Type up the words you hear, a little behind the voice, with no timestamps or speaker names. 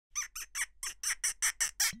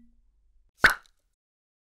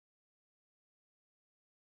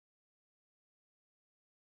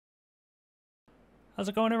How's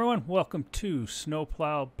it going, everyone? Welcome to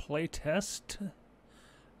Snowplow Playtest.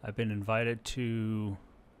 I've been invited to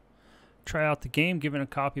try out the game, given a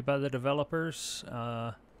copy by the developers.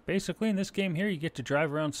 Basically, in this game here, you get to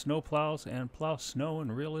drive around snowplows and plow snow in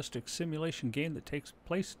a realistic simulation game that takes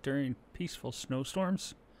place during peaceful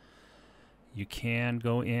snowstorms. You can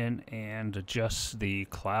go in and adjust the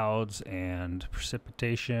clouds and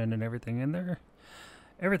precipitation and everything in there.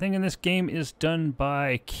 Everything in this game is done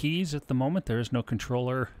by keys at the moment. There is no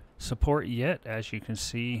controller support yet. As you can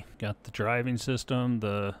see, got the driving system,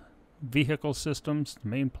 the vehicle systems, the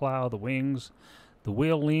main plow, the wings, the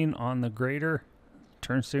wheel lean on the grader,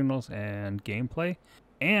 turn signals, and gameplay.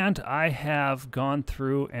 And I have gone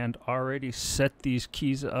through and already set these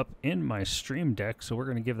keys up in my Stream Deck, so we're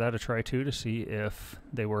going to give that a try too to see if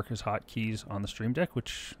they work as hotkeys on the Stream Deck,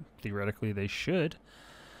 which theoretically they should.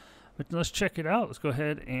 But let's check it out. Let's go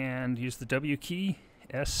ahead and use the W key.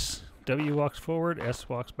 W walks forward, S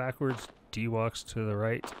walks backwards, D walks to the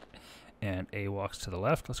right, and A walks to the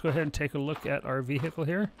left. Let's go ahead and take a look at our vehicle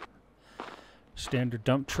here. Standard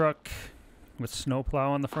dump truck with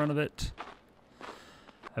snowplow on the front of it.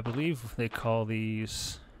 I believe they call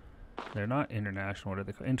these, they're not international, what are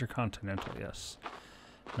they called? Intercontinental, yes.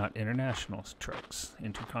 Not international trucks,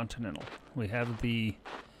 intercontinental. We have the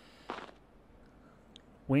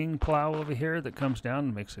wing plow over here that comes down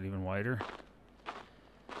and makes it even wider.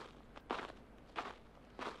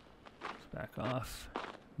 Let's back off.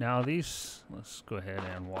 Now these, let's go ahead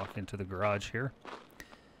and walk into the garage here.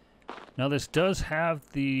 Now this does have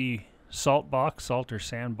the salt box, salt or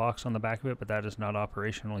sand box on the back of it, but that is not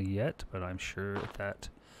operational yet, but I'm sure that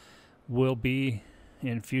will be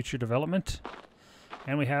in future development.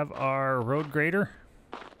 And we have our road grader.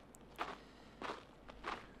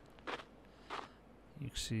 You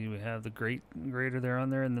can see we have the grader there on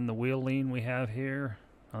there, and then the wheel lean we have here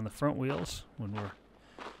on the front wheels when we're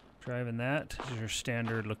driving that. This is your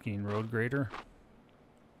standard looking road grader.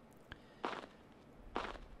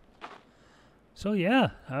 So yeah,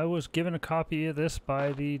 I was given a copy of this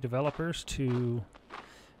by the developers to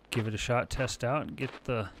give it a shot, test out, and give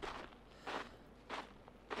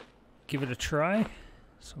it a try.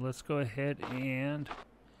 So let's go ahead and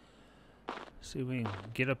see if we can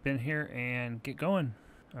get up in here and get going.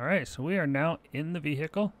 Alright, so we are now in the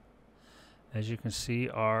vehicle. As you can see,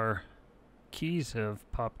 our keys have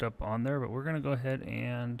popped up on there, but we're going to go ahead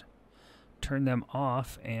and turn them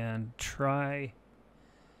off and try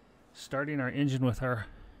starting our engine with our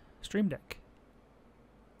Stream Deck.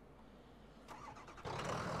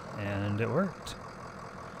 And it worked.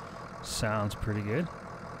 Sounds pretty good.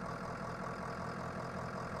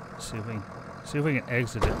 See if we can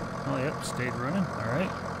exit it. Oh, yep, stayed running. All right.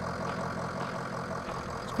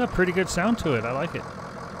 It's got pretty good sound to it. I like it.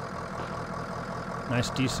 Nice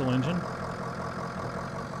diesel engine.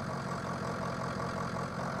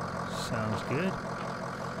 Sounds good.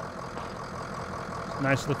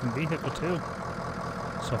 Nice looking vehicle too.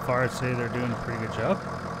 So far, I'd say they're doing a pretty good job.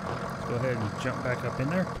 Let's go ahead and jump back up in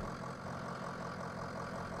there.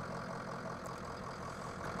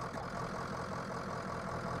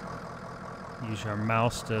 Use our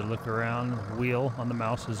mouse to look around, wheel on the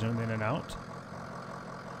mouse to zoom in and out.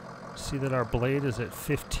 See that our blade is at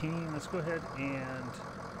 15. Let's go ahead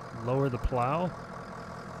and lower the plow.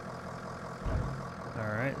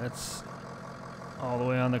 Alright, that's all the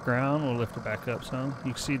way on the ground. We'll lift it back up some.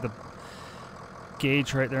 You can see the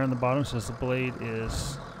gauge right there on the bottom says the blade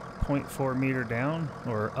is 0.4 meter down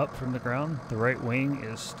or up from the ground. The right wing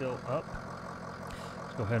is still up.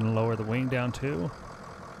 Let's go ahead and lower the wing down too.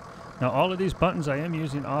 Now all of these buttons I am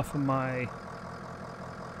using off of my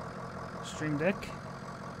Stream Deck.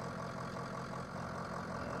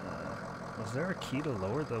 Was there a key to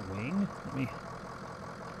lower the wing? Let me...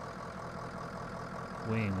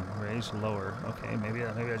 Wing, raise, lower. Okay, maybe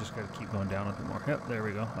I just got to keep going down a bit more. Yep, there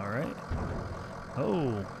we go. All right.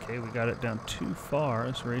 Oh, okay, we got it down too far.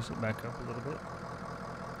 Let's raise it back up a little bit.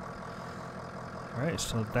 All right,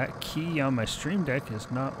 so that key on my Stream Deck is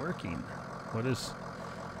not working. What do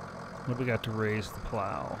we got to raise the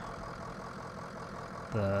plow?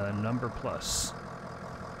 The number plus.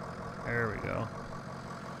 There we go.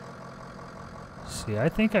 See, I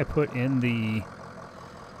think I put in the...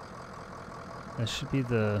 That should be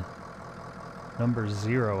the number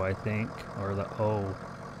 0, I think, or the O.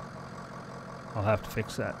 I'll have to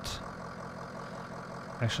fix that.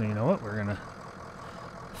 Actually, you know what? We're gonna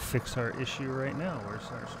fix our issue right now. Where's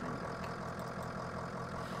our Stream Deck?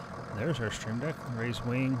 There's our Stream Deck. Raise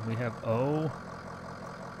wing. We have O.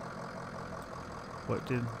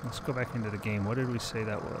 Let's go back into the game. What did we say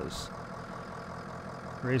that was?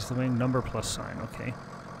 Raise the wing, number plus sign, okay.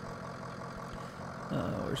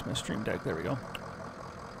 Where's my stream deck? There we go.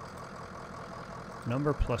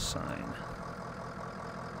 Number plus sign.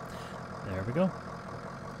 There we go.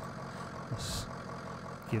 Let's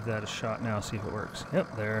give that a shot now, see if it works.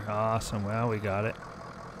 Yep, there. Awesome. Well, we got it.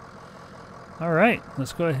 All right,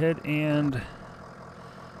 let's go ahead and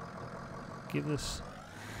give this...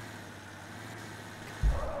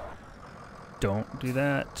 Don't do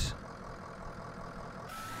that.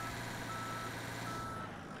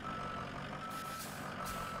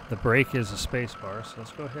 The brake is a space bar, so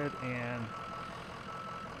let's go ahead and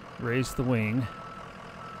raise the wing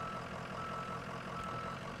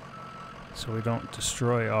so we don't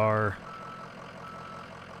destroy our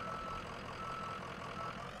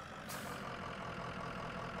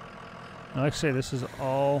now, like I say, this is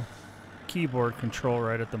all keyboard control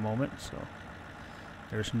right at the moment, so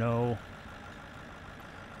there's no...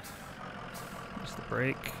 There's the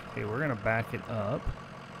brake. Okay, we're gonna back it up.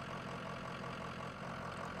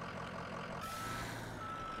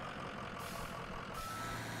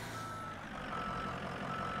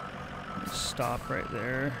 Stop right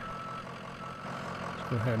there. Let's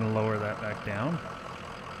go ahead and lower that back down.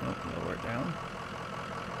 Nope, lower it down.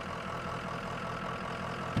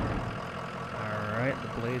 Alright,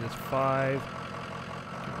 the blade is 5.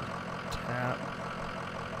 Tap.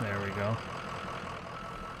 There we go.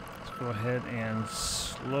 Let's go ahead and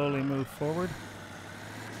slowly move forward.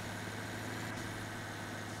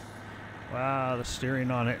 Wow, the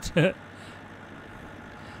steering on it.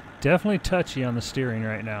 Definitely touchy on the steering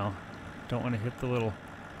right now. Don't want to hit the little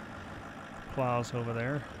plows over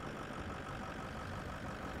there.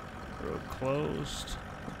 Road closed.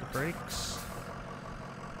 Put the brakes.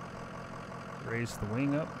 Raise the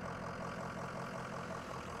wing up.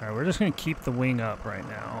 Alright, we're just going to keep the wing up right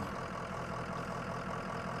now.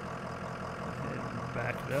 Go ahead and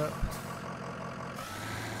back it up.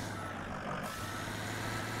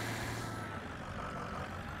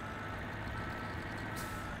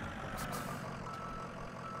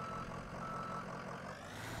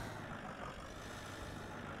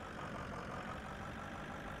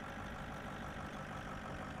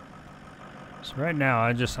 So right now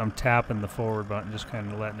I'm tapping the forward button, just kind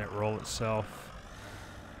of letting it roll itself.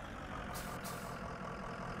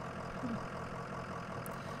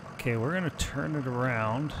 Okay, we're going to turn it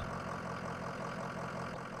around.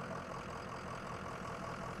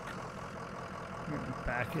 We're going to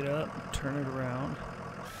back it up, turn it around.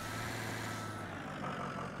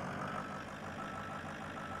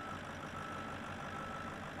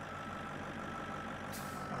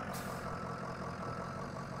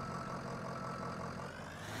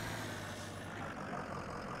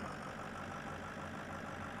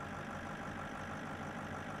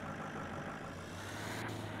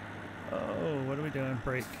 What are we doing?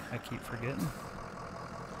 Brake. I keep forgetting.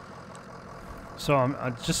 So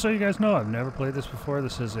just so you guys know, I've never played this before.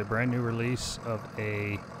 This is a brand new release of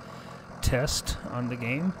a test on the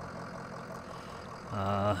game.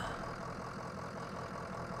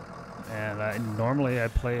 And normally I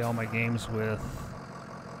play all my games with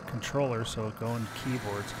controllers, so going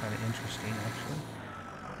keyboard's kind of interesting actually.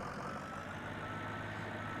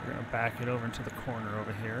 We're going to back it over into the corner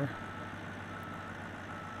over here.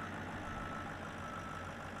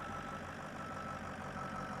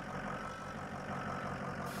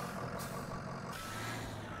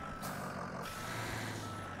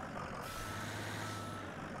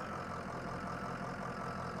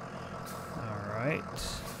 Alright,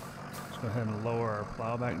 let's go ahead and lower our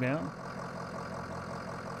plow back down.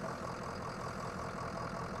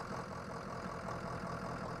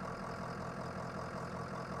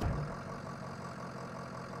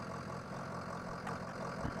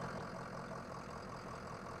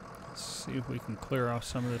 Let's see if we can clear off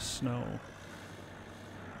some of this snow.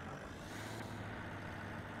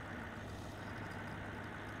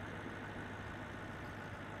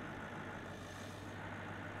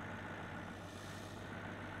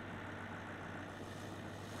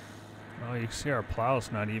 Oh, you can see our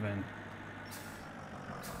plow's not even.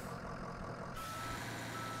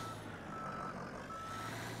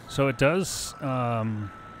 So it does,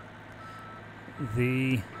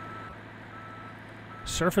 the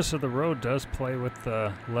surface of the road does play with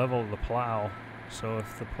the level of the plow. So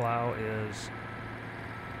if the plow is,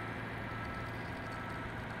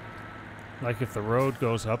 like if the road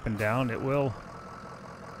goes up and down, it will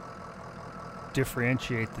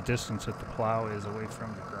differentiate the distance that the plow is away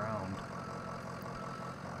from the ground.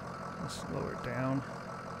 Let's lower it down.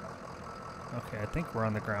 Okay, I think we're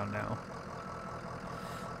on the ground now.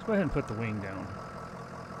 Let's go ahead and put the wing down.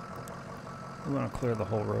 We want to clear the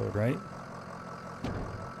whole road, right?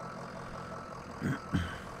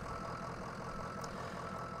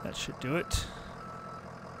 That should do it.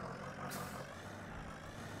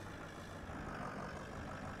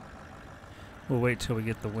 We'll wait till we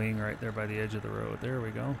get the wing right there by the edge of the road. There we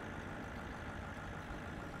go.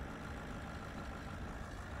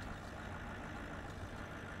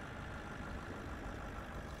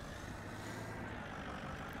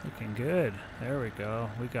 Looking good. There we go.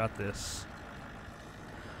 We got this.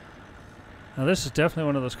 Now this is definitely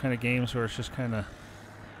one of those kind of games where it's just kind of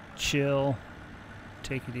chill,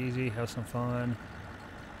 take it easy, have some fun.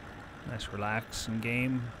 Nice relaxing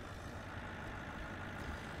game.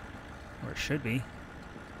 Or it should be.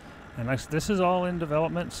 And this is all in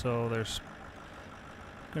development, so there's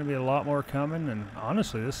going to be a lot more coming. And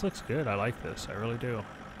honestly, this looks good. I like this. I really do.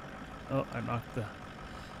 Oh, I knocked the...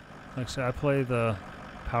 Like I said, I play the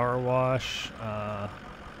Power Wash.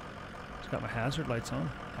 It's got my hazard lights on.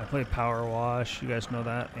 I play Power Wash. You guys know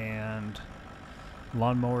that. And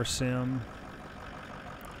Lawnmower Sim.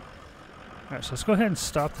 Alright, so let's go ahead and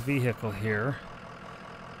stop the vehicle here.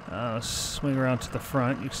 Swing around to the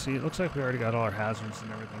front. You can see it looks like we already got all our hazards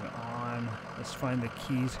and everything on. Let's find the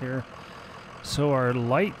keys here. So our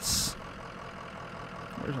lights,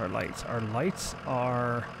 where's our lights? Our lights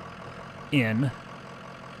are in.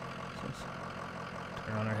 So let's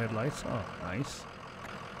turn on our headlights. Oh, nice.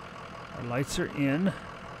 Our lights are in.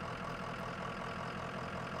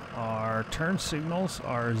 Our turn signals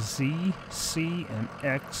are Z, C, and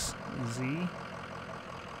X, Z.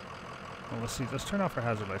 Well, let's see. Let's turn off our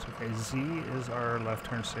hazard lights. Okay, Z is our left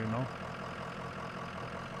turn signal.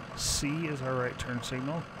 C is our right turn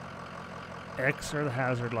signal. X are the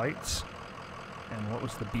hazard lights. And what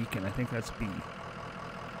was the beacon? I think that's B.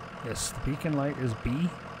 Yes, the beacon light is B.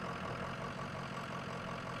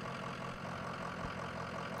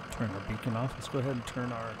 Turn our beacon off. Let's go ahead and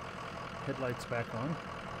turn our headlights back on.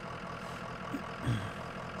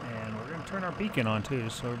 And we're going to turn our beacon on too,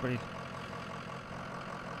 so everybody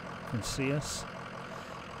can see us.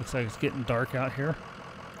 Looks like it's getting dark out here.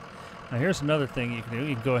 Now here's another thing you can do.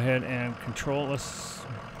 You can go ahead and control this.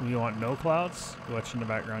 If you want no clouds, watch in the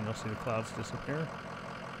background, you'll see the clouds disappear.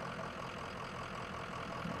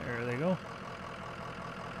 There they go.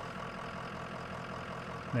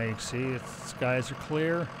 Now you can see the skies are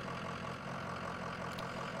clear.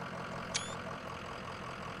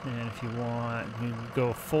 And if you want, you can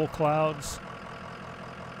go full clouds.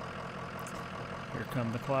 Here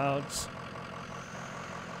come the clouds.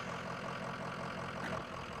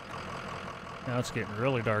 Now it's getting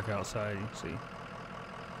really dark outside, you can see.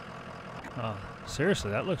 Seriously,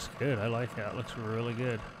 that looks good. I like that. It looks really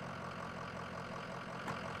good.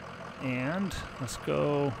 And let's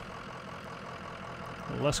go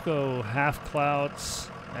half clouds,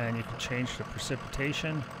 and you can change the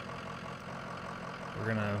precipitation.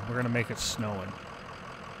 We're gonna make it snowing.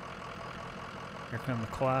 Here come the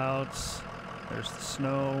clouds. There's the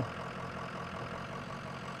snow.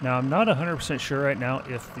 Now I'm not 100% sure right now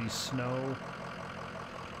if the snow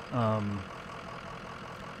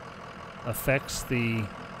affects the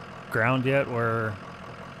ground yet, where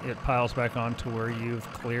it piles back onto where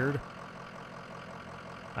you've cleared.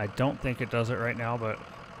 I don't think it does it right now, but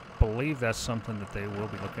I believe that's something that they will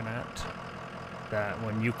be looking at. That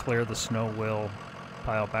when you clear, the snow will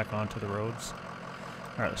pile back onto the roads.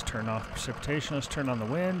 Alright, let's turn off precipitation. Let's turn on the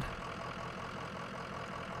wind.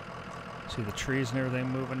 See the trees and everything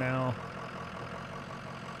moving now.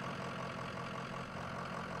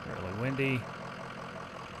 Fairly windy.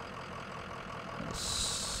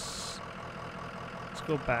 Let's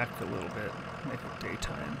go back a little bit, make it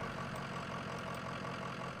daytime.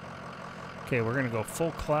 Okay, we're going to go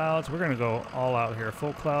full clouds. We're going to go all out here.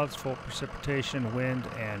 Full clouds, full precipitation, wind,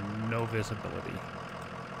 and no visibility.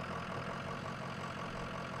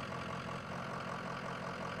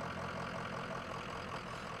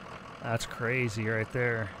 That's crazy right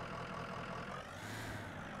there.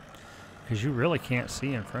 Because you really can't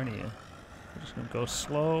see in front of you. We're just going to go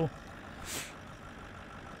slow.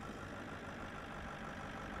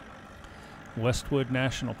 Westwood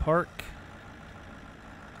National Park.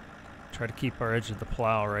 Try to keep our edge of the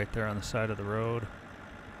plow right there on the side of the road.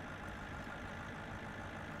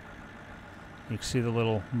 You can see the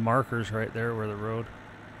little markers right there where the road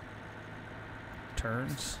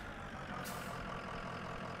turns.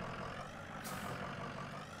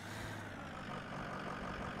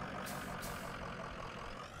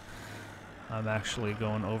 I'm actually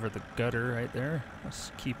going over the gutter right there.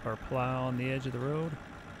 Let's keep our plow on the edge of the road.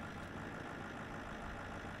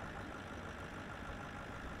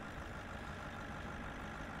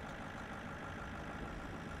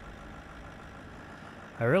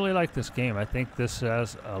 I really like this game. I think this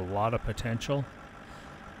has a lot of potential.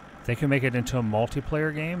 If they can make it into a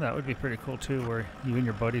multiplayer game, that would be pretty cool too, where you and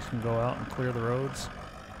your buddies can go out and clear the roads.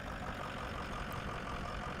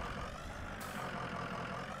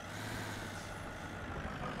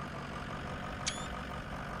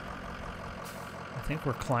 I think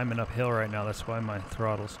we're climbing uphill right now, that's why my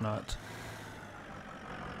throttle's not.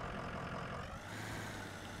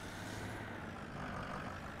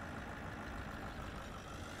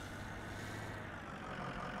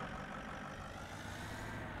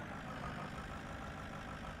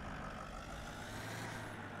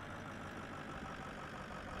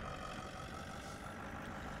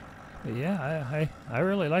 But yeah, I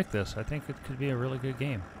really like this. I think it could be a really good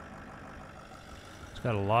game. It's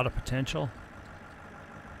got a lot of potential.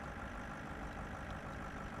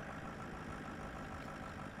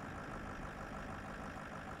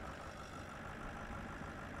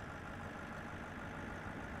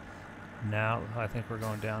 Now I think we're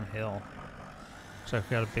going downhill. So I've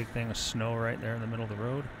got a big thing of snow right there in the middle of the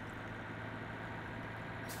road.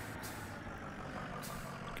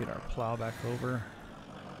 Get our plow back over.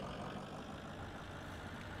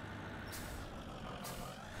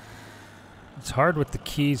 It's hard with the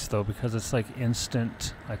keys though because it's like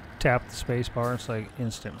instant. I tap the space bar, it's like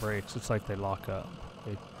instant brakes. It's like they lock up.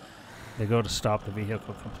 They go to stop the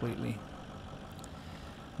vehicle completely.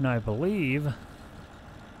 And I believe,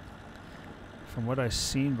 from what I've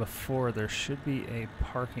seen before, there should be a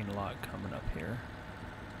parking lot coming up here.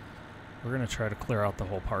 We're going to try to clear out the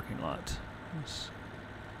whole parking lot.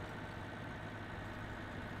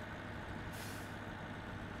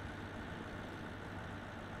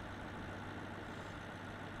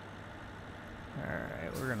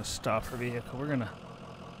 Alright, we're going to stop our vehicle. We're going to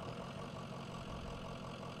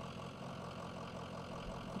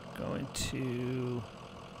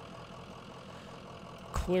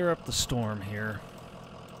clear up the storm here.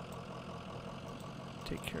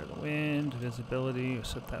 Take care of the wind, visibility, we'll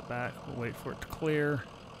set that back, we'll wait for it to clear,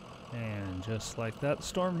 and just like that the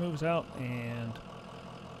storm moves out and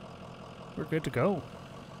we're good to go.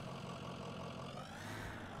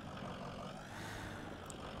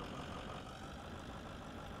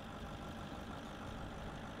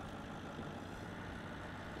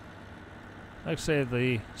 Like I say,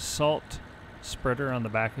 the salt spreader on the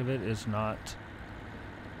back of it is not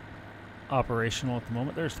operational at the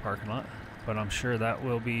moment. There's the parking lot, but I'm sure that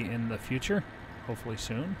will be in the future, hopefully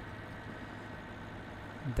soon.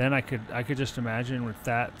 Then I could just imagine if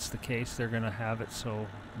that's the case, they're gonna have it so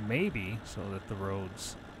maybe so that the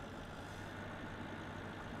roads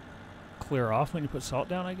clear off when you put salt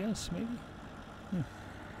down, I guess, maybe.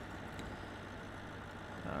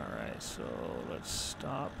 Alright, so let's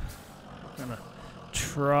stop. We're gonna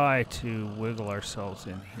try to wiggle ourselves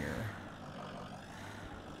in here.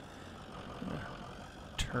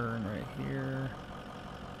 Turn right here.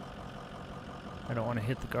 I don't want to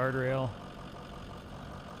hit the guardrail.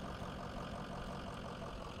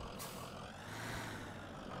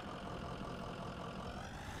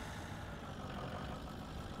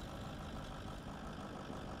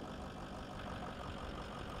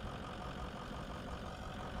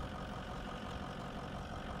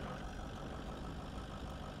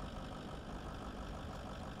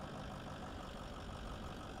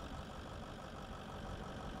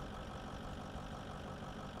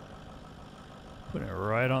 Put it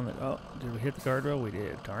right on the... Oh, did we hit the guardrail? We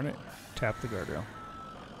did. Darn it. Tap the guardrail.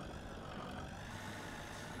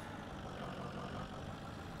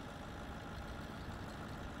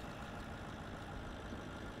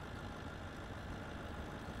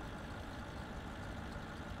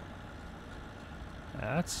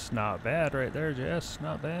 That's not bad right there, Jess.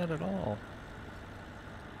 Not bad at all.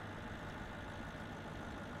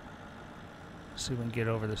 See if we can get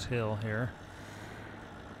over this hill here.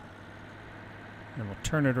 Then we'll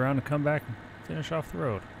turn it around and come back and finish off the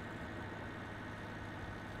road.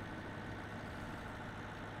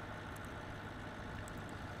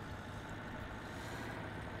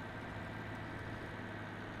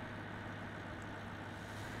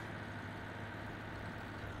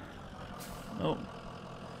 Oh.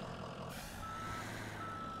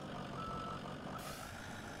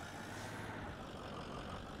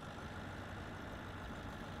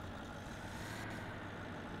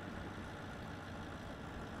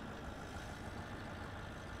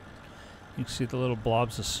 You can see the little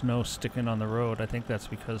blobs of snow sticking on the road. I think that's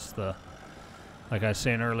because the, like I was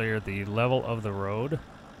saying earlier, the level of the road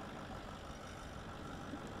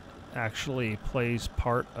actually plays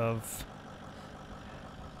part of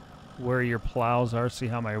where your plows are. See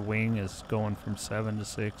how my wing is going from 7 to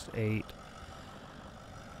 6 to 8.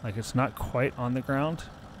 Like it's not quite on the ground.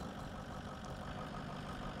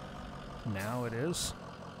 Now it is.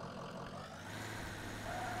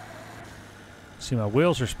 See, my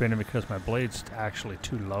wheels are spinning because my blade's actually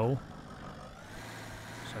too low.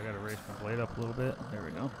 So I gotta raise my blade up a little bit. There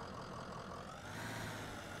we go.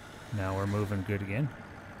 Now we're moving good again.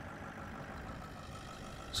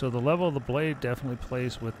 So the level of the blade definitely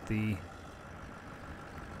plays with the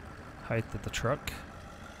height of the truck,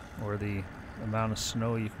 or the amount of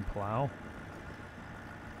snow you can plow.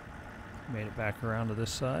 Made it back around to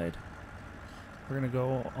this side. We're gonna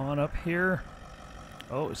go on up here.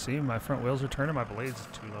 Oh, see, my front wheels are turning, my blade's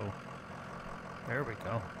too low. There we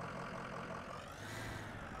go.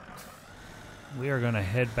 We are gonna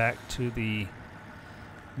head back to the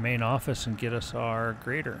main office and get us our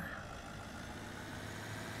grader.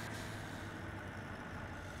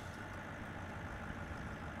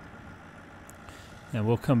 And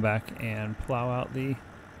we'll come back and plow out the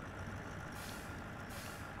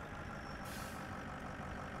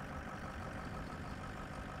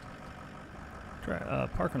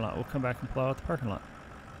parking lot. We'll come back and plow out the parking lot.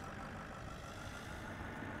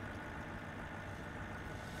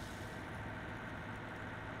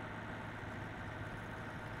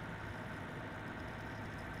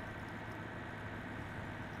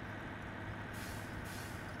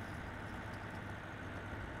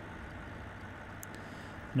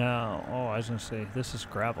 Now, oh, I was going to say, this is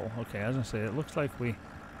gravel. Okay, I was going to say, it looks like we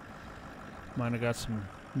might have got some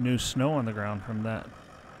new snow on the ground from that.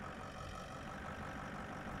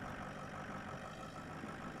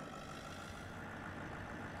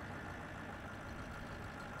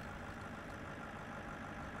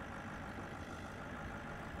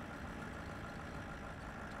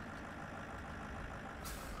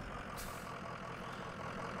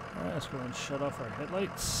 Alright, let's go and shut off our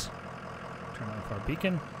headlights. Turn off our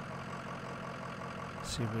beacon.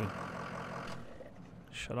 See if we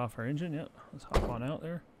shut off our engine. Yep, let's hop on out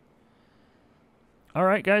there.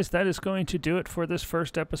 Alright guys, that is going to do it for this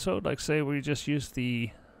first episode. Like I say, we just used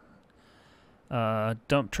the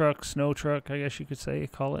dump truck, snow truck, I guess you could say,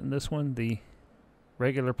 call it in this one, the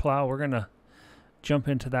regular plow. We're going to jump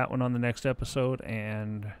into that one on the next episode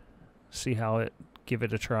and see how it, give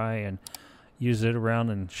it a try and use it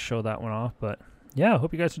around and show that one off. But yeah, I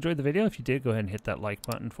hope you guys enjoyed the video. If you did, go ahead and hit that like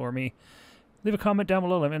button for me. Leave a comment down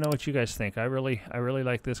below. Let me know what you guys think. I really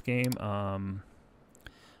like this game.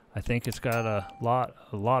 I think it's got a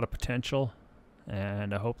lot of potential,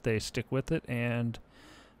 and I hope they stick with it and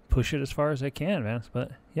push it as far as they can, man.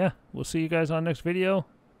 But yeah, we'll see you guys on next video,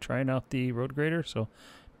 trying out the road grader. So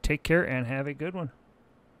take care and have a good one.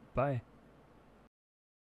 Bye.